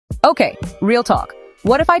Okay, real talk.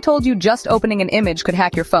 What if I told you just opening an image could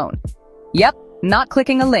hack your phone? Yep, not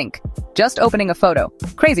clicking a link, just opening a photo.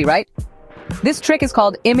 Crazy, right? This trick is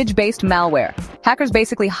called image-based malware. Hackers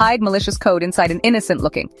basically hide malicious code inside an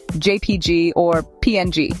innocent-looking JPG or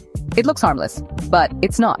PNG. It looks harmless, but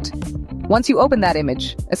it's not. Once you open that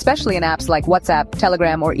image, especially in apps like WhatsApp,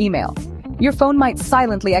 Telegram, or email, your phone might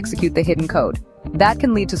silently execute the hidden code. That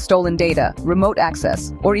can lead to stolen data, remote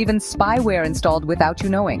access, or even spyware installed without you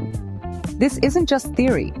knowing. This isn't just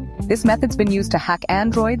theory. This method's been used to hack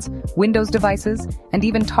Androids, Windows devices, and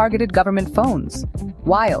even targeted government phones.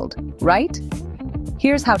 Wild, right?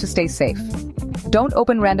 Here's how to stay safe. Don't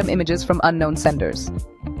open random images from unknown senders.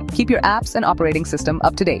 Keep your apps and operating system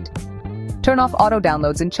up to date. Turn off auto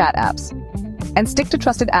downloads in chat apps. And stick to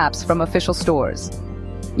trusted apps from official stores.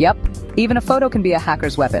 Yep, even a photo can be a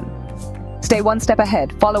hacker's weapon. Stay one step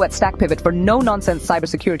ahead. Follow at StackPivot for no-nonsense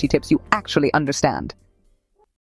cybersecurity tips you actually understand.